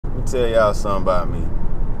tell y'all something about me.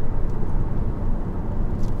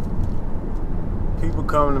 People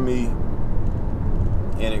come to me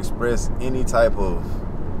and express any type of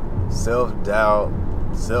self-doubt,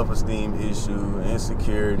 self-esteem issue,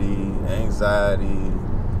 insecurity, anxiety,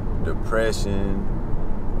 depression,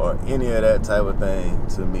 or any of that type of thing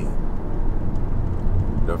to me.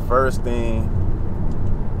 The first thing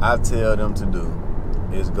I tell them to do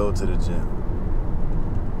is go to the gym.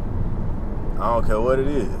 I don't care what it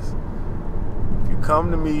is. If you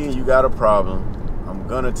come to me and you got a problem, I'm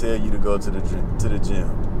gonna tell you to go to the gym.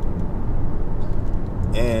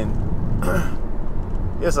 And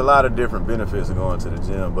it's a lot of different benefits of going to the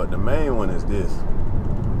gym, but the main one is this.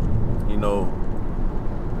 You know,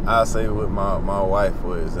 I say with my wife,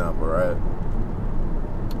 for example, right?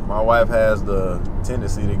 My wife has the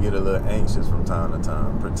tendency to get a little anxious from time to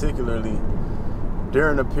time, particularly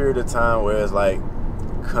during a period of time where it's like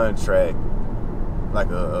contract, like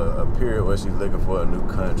a period where she's looking for a new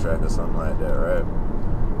contract or something like that, right?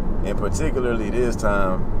 And particularly this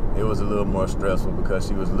time, it was a little more stressful because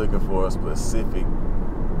she was looking for a specific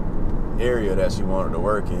area that she wanted to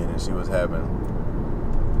work in, and she was having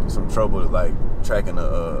some trouble like tracking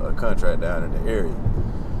a contract down in the area.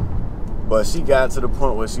 But she got to the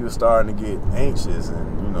point where she was starting to get anxious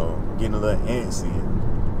and, you know, getting a little antsy, and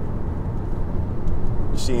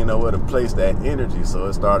she didn't know where to place that energy, so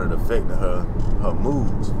it started affecting her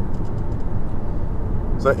moods.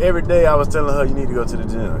 So every day I was telling her, you need to go to the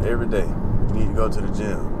gym. Every day, you need to go to the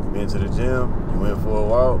gym. You been to the gym, you went for a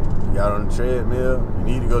walk, you got on the treadmill, you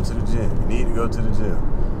need to go to the gym. You need to go to the gym.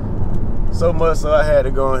 So much so I had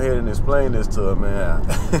to go ahead and explain this to her, man.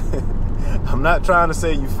 I'm not trying to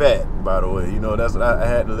say you fat, by the way. You know, that's what I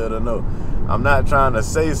had to let her know. I'm not trying to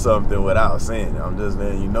say something without saying it. I'm just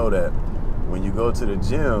letting you know that when you go to the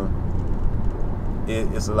gym,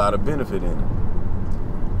 it's a lot of benefit in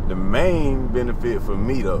it. The main benefit for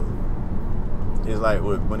me, though, is like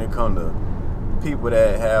when it comes to people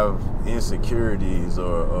that have insecurities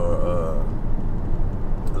or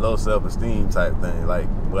low self-esteem type thing, like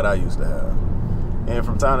what I used to have. And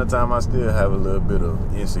from time to time, I still have a little bit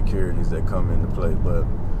of insecurities that come into play. But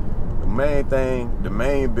the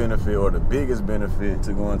main benefit or the biggest benefit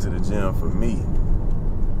to going to the gym for me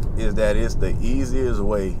is that it's the easiest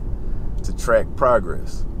way to track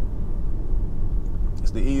progress.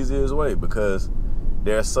 It's the easiest way because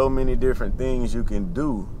there are so many different things you can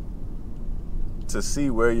do to see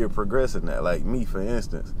where you're progressing at. Like me, for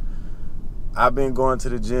instance, I've been going to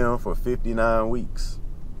the gym for 59 weeks.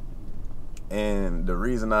 And the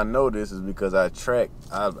reason I know this is because I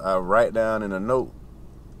write down in a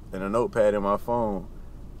notepad in my phone,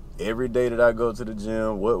 every day that I go to the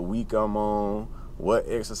gym, what week I'm on, what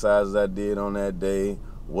exercises I did on that day,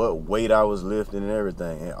 what weight I was lifting and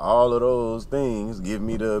everything. And all of those things give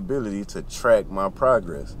me the ability to track my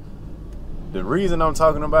progress. The reason I'm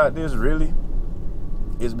talking about this really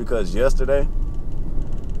is because yesterday,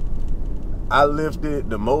 I lifted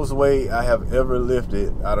the most weight I have ever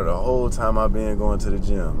lifted out of the whole time I've been going to the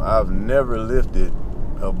gym. I've never lifted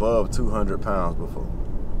above 200 pounds before.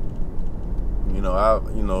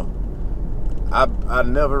 I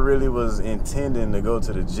never really was intending to go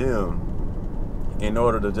to the gym in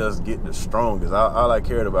order to just get the strongest. All I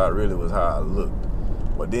cared about really was how I looked.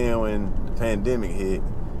 But then when the pandemic hit,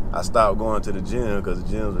 I stopped going to the gym because the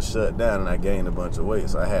gyms were shut down and I gained a bunch of weight.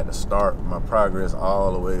 So I had to start my progress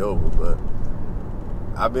all the way over. But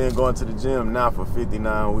I've been going to the gym now for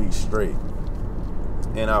 59 weeks straight.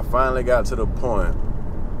 And I finally got to the point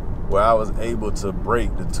where I was able to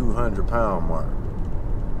break the 200 pound mark.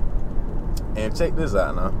 And check this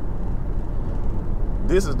out now.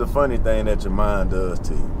 This is the funny thing that your mind does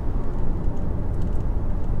to you.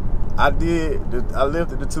 I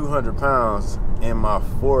lifted the 200 pounds in my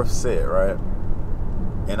fourth set, right?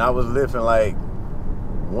 And I was lifting like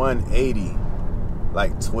 180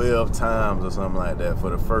 like 12 times or something like that for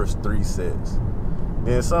the first 3 sets.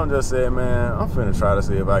 Then something just said, man, I'm finna try to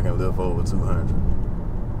see if I can lift over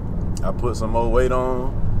 200. I put some more weight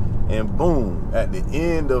on, and boom, at the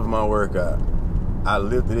end of my workout, I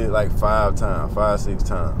lifted it like 5, 6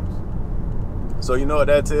 times. So you know what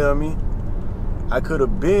that tell me? I could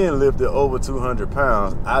have been lifted over 200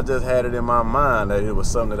 pounds. I just had it in my mind that it was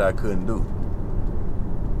something that I couldn't do.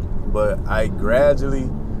 But I gradually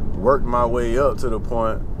worked my way up to the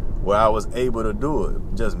point where I was able to do it.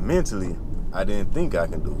 Just mentally, I didn't think I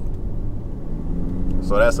can do it.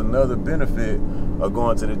 So that's another benefit of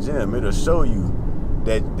going to the gym. It'll show you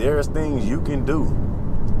that there's things you can do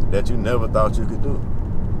that you never thought you could do.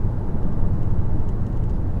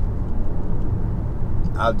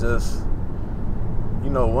 you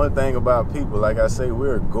know, one thing about people, like I say,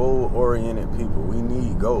 we're goal-oriented people. We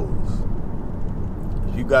need goals.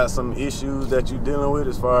 If you got some issues that you're dealing with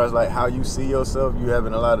as far as like how you see yourself, you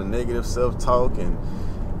having a lot of negative self-talk and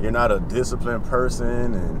you're not a disciplined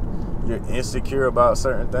person and you're insecure about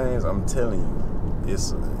certain things, I'm telling you,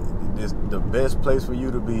 it's the best place for you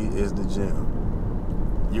to be is the gym.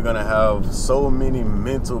 You're gonna have so many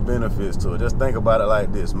mental benefits to it. Just think about it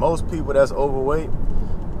like this. Most people that's overweight,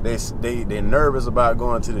 they're nervous about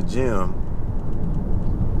going to the gym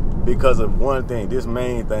because of one thing, this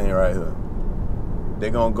main thing right here. They're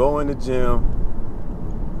gonna go in the gym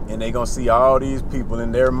and they're gonna see all these people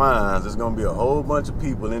in their minds. There's gonna be a whole bunch of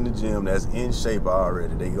people in the gym that's in shape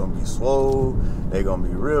already. They're gonna be swole, they're gonna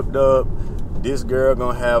be ripped up. This girl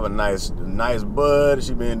gonna have a nice butt.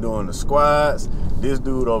 She been doing the squats. This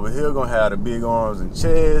dude over here gonna have the big arms and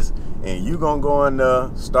chest. And you gonna go in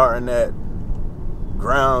there starting at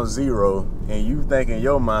ground zero, and you think in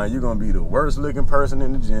your mind you're gonna be the worst looking person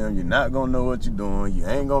in the gym. You're not gonna know what you're doing. You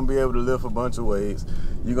ain't gonna be able to lift a bunch of weights.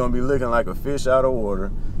 You're gonna be looking like a fish out of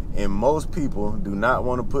water. And most people do not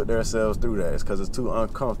want to put themselves through that. It's because it's too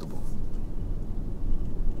uncomfortable.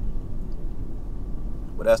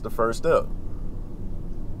 But that's the first step.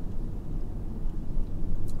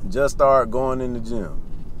 Just start going in the gym.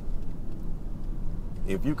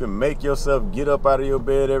 If you can make yourself get up out of your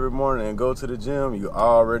bed every morning and go to the gym, you're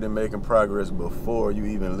already making progress before you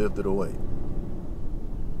even lifted a weight.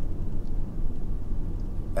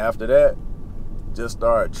 After that, just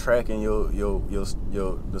start tracking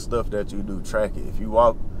the stuff that you do. Track it. If you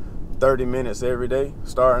walk 30 minutes every day,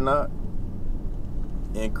 starting out,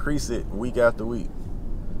 increase it week after week.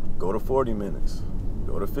 Go to 40 minutes.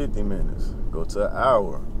 Go to 50 minutes. Go to an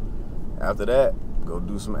hour. After that, go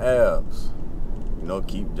do some abs. You know,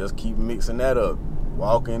 keep mixing that up.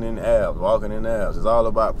 Walking in abs. It's all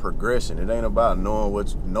about progression. It ain't about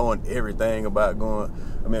knowing everything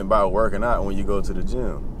about working out when you go to the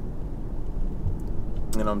gym.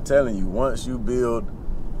 And I'm telling you, once you build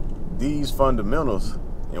these fundamentals,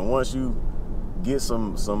 and once you get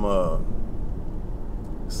some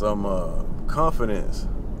confidence,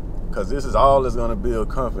 because this is all that's gonna build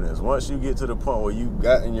confidence. Once you get to the point where you've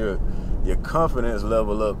gotten your confidence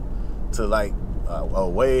level up to like a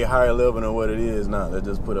way higher level than what it is now, let's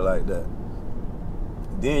just put it like that,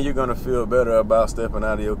 then you're gonna feel better about stepping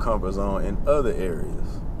out of your comfort zone in other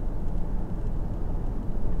areas.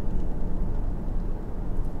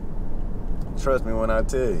 Trust me when I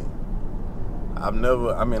tell you,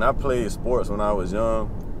 I played sports when I was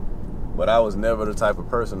young, but I was never the type of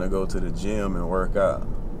person to go to the gym and work out.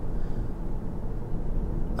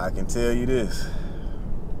 I can tell you this,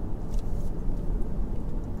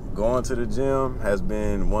 going to the gym has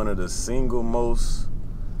been one of the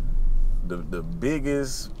the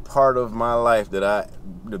biggest part of my life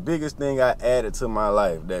the biggest thing I added to my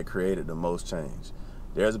life that created the most change.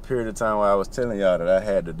 There's a period of time where I was telling y'all that I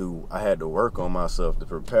had to work on myself to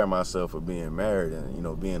prepare myself for being married and, you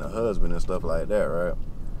know, being a husband and stuff like that, right?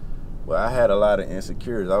 Well, I had a lot of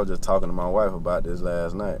insecurities. I was just talking to my wife about this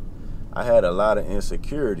last night. I had a lot of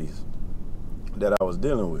insecurities that I was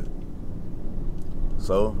dealing with.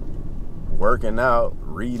 So, working out,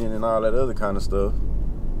 reading, and all that other kind of stuff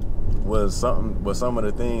was some of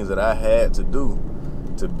the things that I had to do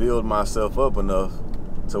to build myself up enough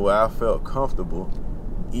to where I felt comfortable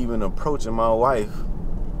even approaching my wife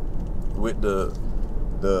with a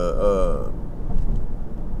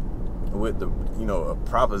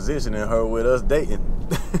proposition in her with us dating.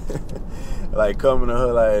 Like coming to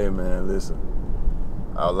her like, hey man, listen,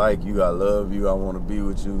 I like you, I love you, I want to be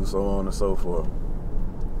with you, so on and so forth.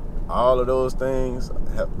 All of those things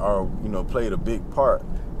are played a big part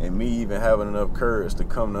in me even having enough courage to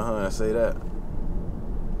come to her and say that.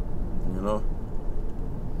 You know?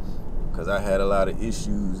 Because I had a lot of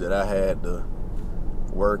issues that I had to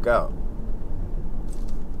work out.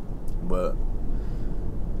 But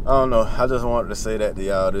I don't know. I just wanted to say that to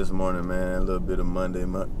y'all this morning, man. A little bit of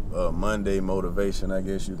Monday motivation, I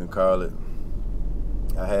guess you can call it.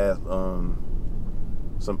 I had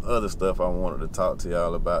some other stuff I wanted to talk to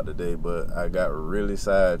y'all about today, but I got really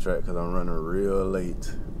sidetracked because I'm running real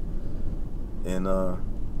late. And I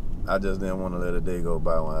just didn't want to let a day go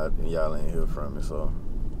by when y'all ain't hear from me. So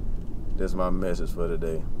that's my message for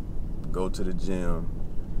today. Go to the gym.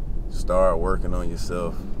 Start working on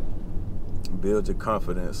yourself. Build your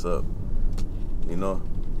confidence up. You know?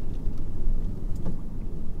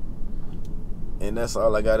 And that's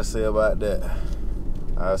all I got to say about that.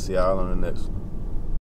 I'll see y'all on the next one.